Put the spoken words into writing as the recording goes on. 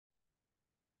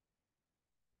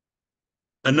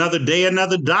Another day,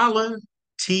 another dollar.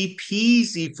 T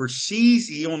peasy for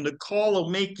sheezy on the call will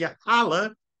make you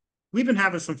holla. We've been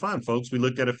having some fun, folks. We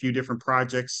looked at a few different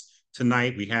projects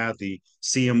tonight. We have the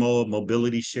CMO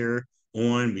Mobility Share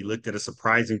on. We looked at a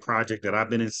surprising project that I've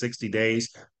been in 60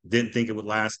 days, didn't think it would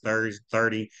last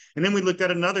 30. And then we looked at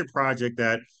another project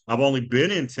that I've only been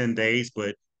in 10 days,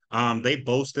 but they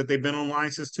boast that they've been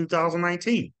online since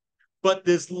 2019. But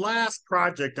this last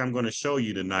project I'm going to show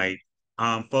you tonight,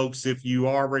 folks, if you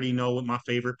already know what my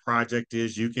favorite project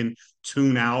is, you can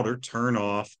tune out or turn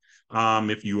off.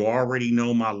 If you already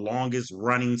know my longest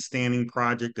running standing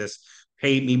project that's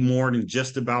paid me more than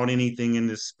just about anything in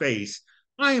this space,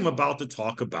 I am about to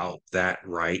talk about that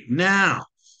right now.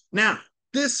 Now,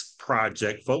 this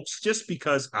project, folks, just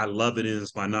because I love it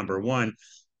is my number one,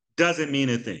 doesn't mean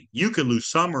a thing. You could lose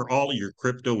some or all of your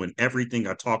crypto and everything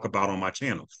I talk about on my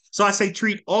channel. So I say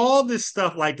treat all this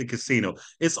stuff like the casino.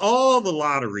 It's all the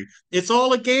lottery. It's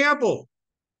all a gamble.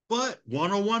 But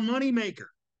 101 Moneymaker,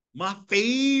 my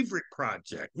favorite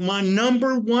project, my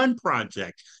number one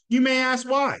project. You may ask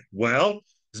why. Well,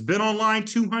 it's been online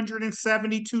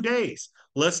 272 days.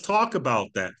 Let's talk about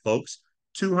that, folks.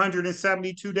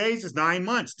 272 days is 9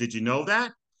 months. Did you know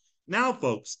that? Now,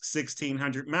 folks,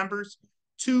 1,600 members,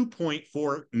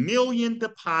 2.4 million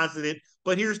deposited.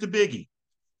 But here's the biggie: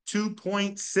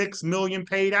 2.6 million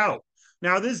paid out.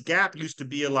 Now, this gap used to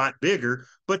be a lot bigger,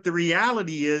 but the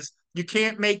reality is you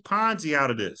can't make Ponzi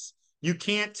out of this. You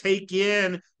can't take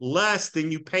in less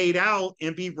than you paid out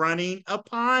and be running a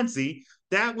Ponzi.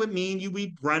 That would mean you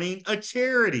be running a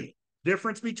charity.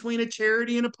 Difference between a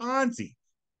charity and a Ponzi.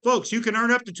 Folks, you can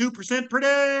earn up to 2% per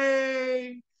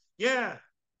day. Yeah.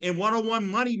 And 101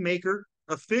 Moneymaker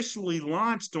officially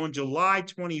launched on July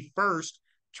 21st,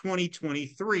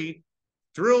 2023.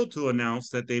 Thrilled to announce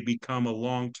that they become a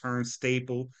long-term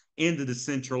staple in the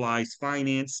decentralized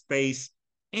finance space,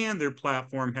 and their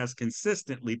platform has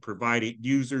consistently provided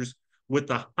users with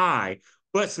a high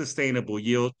but sustainable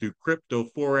yield through crypto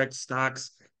Forex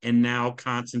stocks and now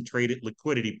concentrated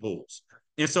liquidity pools.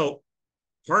 And so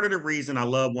part of the reason I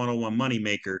love 101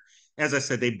 Moneymaker, as I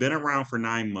said, they've been around for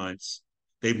 9 months.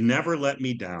 They've never let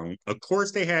me down. Of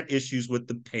course, they had issues with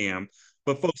the PAM,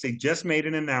 but folks, they just made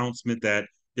an announcement that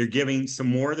they're giving some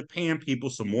more of the PAM people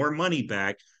some more money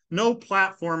back. No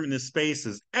platform in this space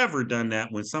has ever done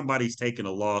that when somebody's taken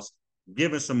a loss,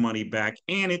 giving some money back,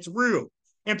 and it's real.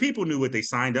 And people knew what they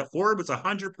signed up for. It was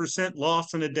 100%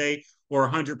 loss in a day or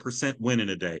 100% win in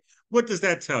a day. What does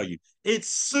that tell you? It's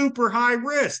super high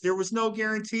risk. There was no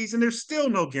guarantees, and there's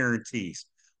still no guarantees.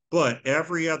 But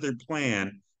every other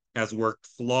plan has worked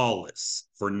flawless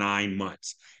for 9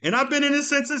 months. And I've been in it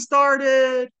since it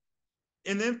started.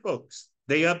 And then, folks,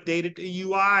 they updated the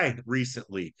UI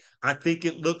recently. I think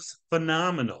it looks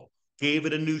phenomenal. Gave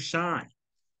it a new shine.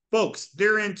 Folks,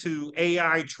 they're into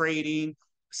AI trading,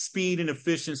 speed and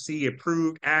efficiency,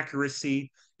 improved accuracy,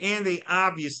 and they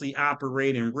obviously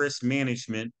operate in risk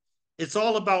management. It's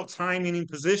all about timing and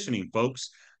positioning,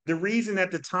 folks. The reason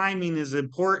that the timing is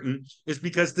important is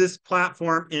because this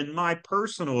platform, in my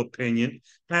personal opinion,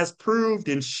 has proved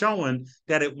and shown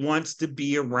that it wants to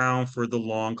be around for the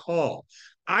long haul.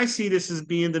 I see this as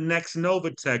being the next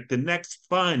Novatech, the next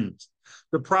fund,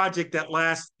 the project that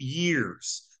lasts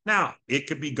years. Now, it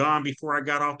could be gone before I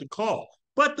got off the call.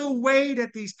 But the way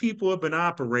that these people have been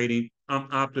operating,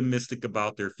 I'm optimistic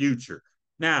about their future.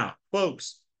 Now,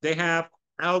 folks, they have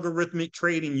algorithmic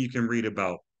trading you can read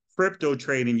about, crypto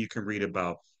trading you can read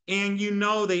about, and you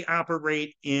know they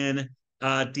operate in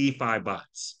DeFi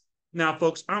bots. Now,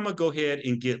 folks, I'm going to go ahead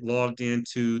and get logged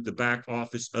into the back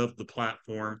office of the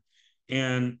platform.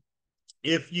 And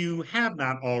if you have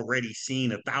not already seen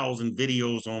 1,000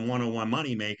 videos on 101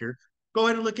 Moneymaker, go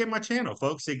ahead and look at my channel,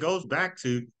 folks. It goes back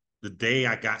to the day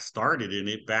I got started in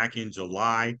it back in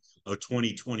July of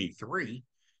 2023.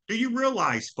 Do you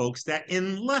realize, folks, that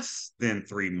in less than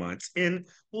 3 months,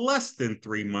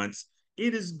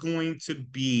 it is going to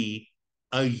be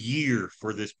a year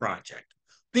for this project?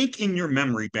 Think in your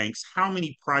memory banks how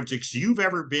many projects you've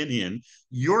ever been in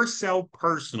yourself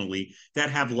personally that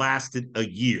have lasted a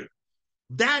year.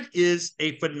 That is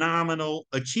a phenomenal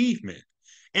achievement.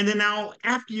 And then now,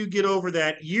 after you get over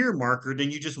that year marker, then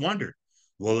you just wonder,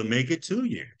 will it make it 2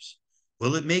 years?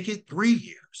 Will it make it 3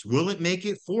 years? Will it make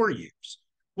it 4 years?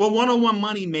 Well, 101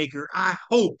 Moneymaker, I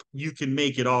hope you can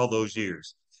make it all those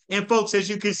years. And folks, as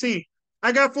you can see,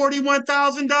 I got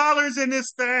 $41,000 in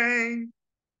this thing.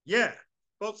 Yeah,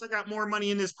 folks, I got more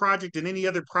money in this project than any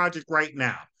other project right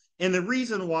now. And the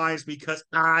reason why is because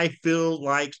I feel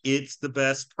like it's the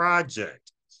best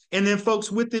project. And then,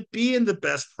 folks, with it being the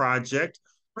best project,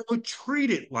 I would treat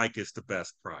it like it's the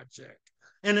best project.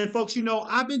 And then, folks,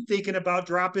 I've been thinking about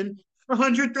dropping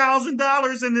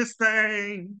 $100,000 in this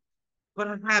thing, but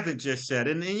I haven't just yet.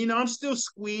 And I'm still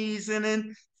squeezing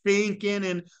and thinking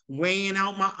and weighing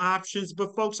out my options.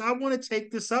 But folks, I want to take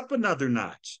this up another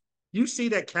notch. You see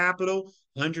that capital,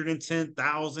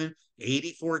 110,000,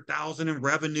 84,000 in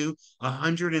revenue,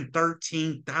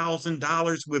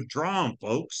 $113,000 withdrawn,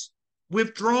 folks.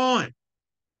 Withdrawn.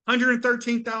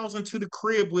 113,000 to the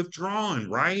crib withdrawn,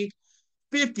 right?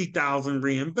 50,000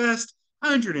 reinvest,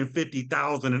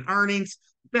 150,000 in earnings.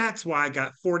 That's why I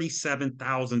got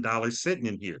 $47,000 sitting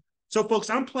in here. So, folks,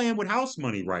 I'm playing with house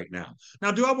money right now.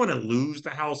 Now, do I want to lose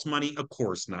the house money? Of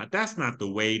course not. That's not the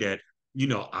way that,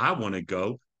 I want to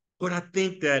go. But I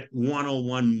think that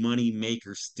 101 money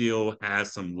maker still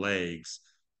has some legs.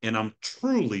 And I'm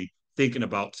truly thinking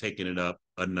about taking it up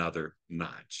another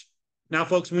notch. Now,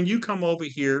 folks, when you come over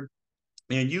here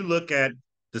and you look at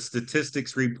the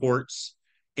statistics reports,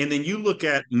 and then you look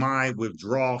at my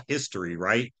withdrawal history,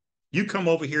 right? You come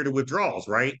over here to withdrawals,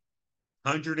 right?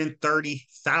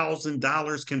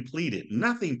 $130,000 completed,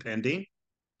 nothing pending.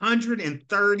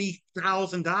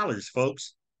 $130,000,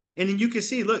 folks. And then you can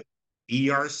see, look,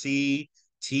 ERC,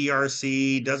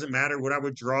 TRC, doesn't matter what I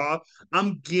withdraw.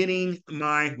 I'm getting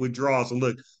my withdrawals. So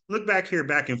look back here,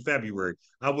 back in February,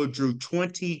 I withdrew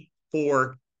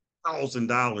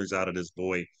 $24,000 out of this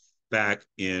boy back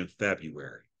in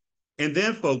February. And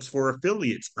then, folks, for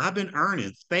affiliates, I've been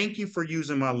earning. Thank you for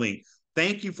using my link.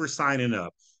 Thank you for signing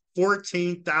up.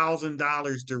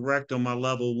 $14,000 direct on my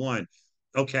level one.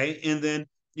 Okay. And then,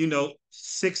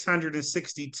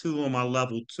 662 on my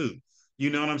level two.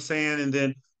 You know what I'm saying? And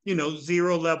then,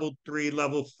 zero, level three,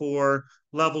 level four,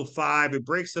 level five. It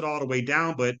breaks it all the way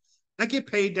down, but I get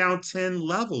paid down 10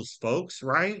 levels, folks,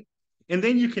 right? And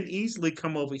then you can easily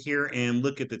come over here and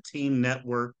look at the team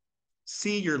network,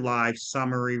 see your live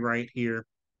summary right here.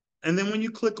 And then when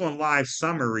you click on live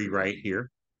summary right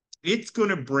here, it's going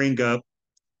to bring up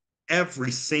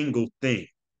every single thing.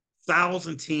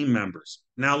 1,000 team members.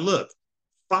 Now look,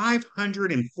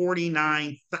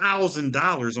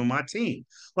 $549,000 on my team,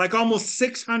 like almost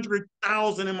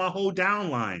 600,000 in my whole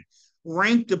downline.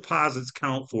 Rank deposits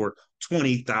count for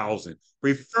 20,000.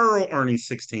 Referral earnings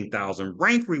 16,000.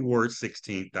 Rank rewards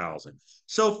 16,000.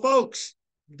 So, folks,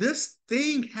 this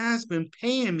thing has been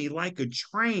paying me like a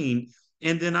train,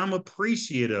 and then I'm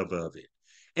appreciative of it.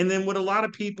 And then what a lot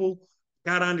of people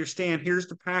got to understand, here's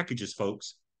the packages,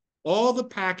 folks. All the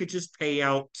packages pay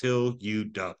out till you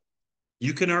double.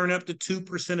 You can earn up to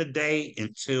 2% a day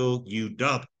until you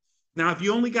double. Now, if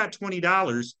you only got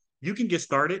 $20, you can get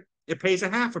started. It pays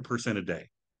 0.5% a day.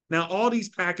 Now, all these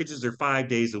packages are 5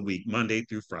 days a week, Monday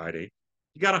through Friday.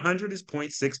 You got 100 is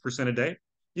 0.6% a day.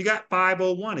 You got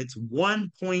 501, it's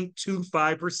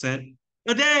 1.25%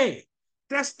 a day.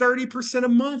 That's 30% a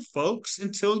month, folks,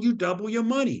 until you double your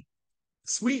money.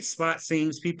 Sweet spot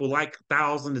seems people like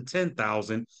 1,000 to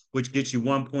 10,000, which gets you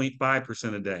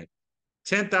 1.5% a day.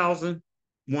 10,000,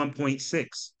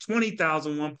 1.6,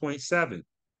 20,000, 1.7,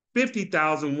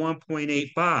 50,000,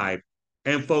 1.85.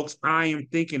 And folks, I am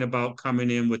thinking about coming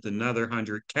in with another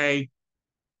 100K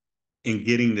and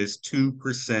getting this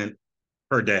 2%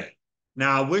 per day.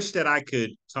 Now, I wish that I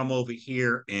could come over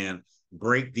here and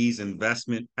break these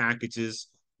investment packages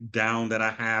down that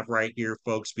I have right here,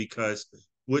 folks, because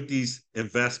with these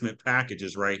investment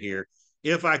packages right here,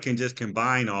 if I can just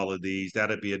combine all of these,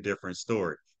 that'd be a different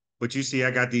story. But you see,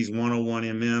 I got these 101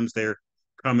 MMs. They're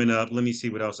coming up. Let me see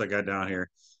what else I got down here.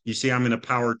 You see, I'm in a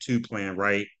power two plan,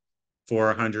 right? For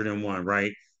 101,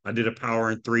 right? I did a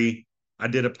power in three. I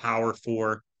did a power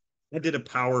four. I did a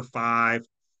power five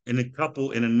and a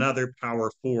couple in another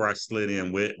power four I slid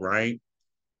in with, right?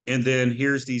 And then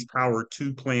here's these power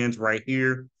two plans right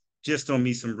here, just on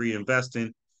me some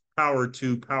reinvesting, power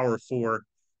two, power four.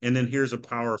 And then here's a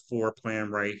power four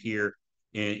plan right here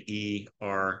in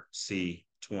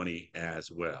ERC20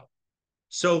 as well.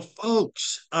 So,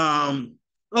 folks, I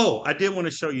did want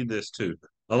to show you this too.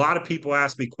 A lot of people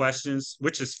ask me questions,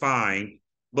 which is fine,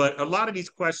 but a lot of these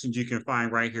questions you can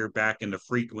find right here back in the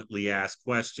frequently asked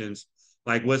questions.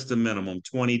 Like, what's the minimum?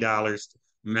 $20.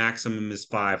 Maximum is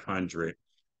 500.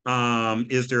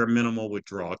 Is there a minimal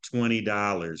withdrawal?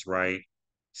 $20, right?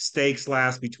 Stakes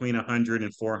last between 100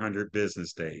 and 400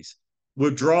 business days.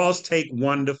 Withdrawals take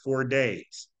 1 to 4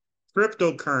 days.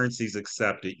 Cryptocurrencies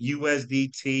accepted: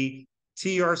 USDT,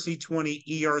 TRC20,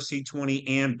 ERC20,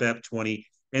 and BEP20,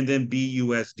 and then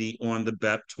BUSD on the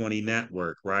BEP20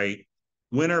 network, right?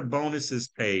 When are bonuses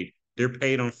paid? They're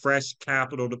paid on fresh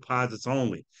capital deposits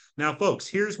only. Now, folks,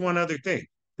 here's one other thing.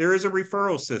 There is a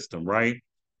referral system, right?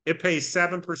 It pays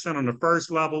 7% on the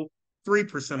first level,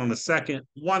 3% on the second,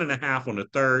 1.5% on the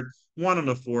third, 1 on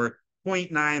the fourth,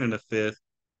 0.9 on the fifth,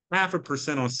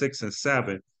 0.5% on 6 and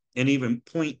 7, and even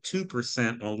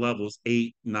 0.2% on levels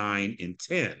 8, 9, and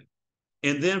 10.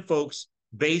 And then, folks,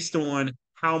 based on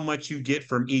how much you get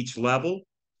from each level,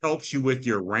 helps you with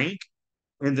your rank.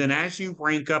 And then as you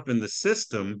rank up in the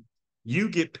system, you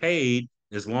get paid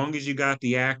as long as you got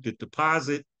the active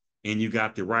deposit and you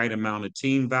got the right amount of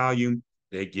team value.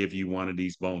 They give you one of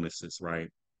these bonuses, right?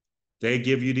 They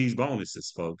give you these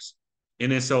bonuses, folks.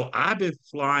 And then so I've been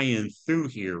flying through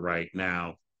here right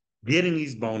now, getting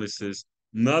these bonuses.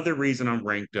 Another reason I'm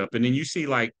ranked up. And then you see,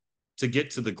 like, to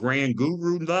get to the grand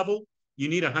guru level, you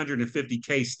need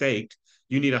 150K staked.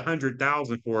 You need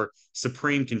 100,000 for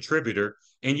supreme contributor.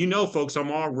 And you know, folks,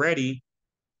 I'm already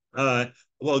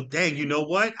well, dang, you know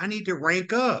what? I need to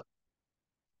rank up.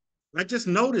 I just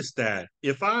noticed that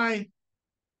if I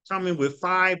come in with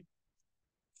five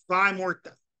more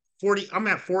 40, I'm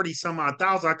at 40 some odd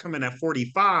thousand. I come in at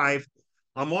 45.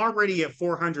 I'm already at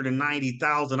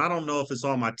 490,000. I don't know if it's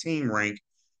on my team rank,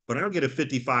 but I'll get a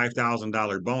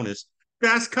 $55,000 bonus.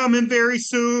 That's coming very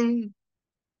soon.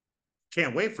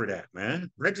 Can't wait for that,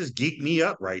 man. That just geeked me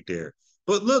up right there.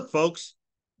 But look, folks,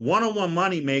 one-on-one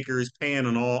moneymaker is paying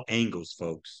on all angles,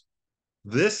 folks.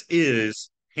 This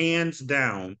is hands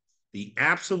down the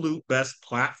absolute best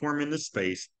platform in the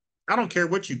space. I don't care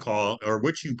what you call or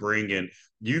what you bring in.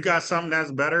 You got something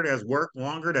that's better, that's worked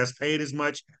longer, that's paid as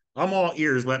much. I'm all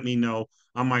ears. Let me know.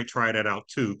 I might try that out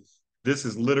too. This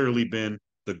has literally been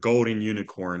the golden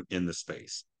unicorn in the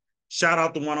space. Shout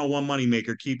out to One-on-One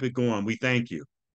Moneymaker. Keep it going. We thank you.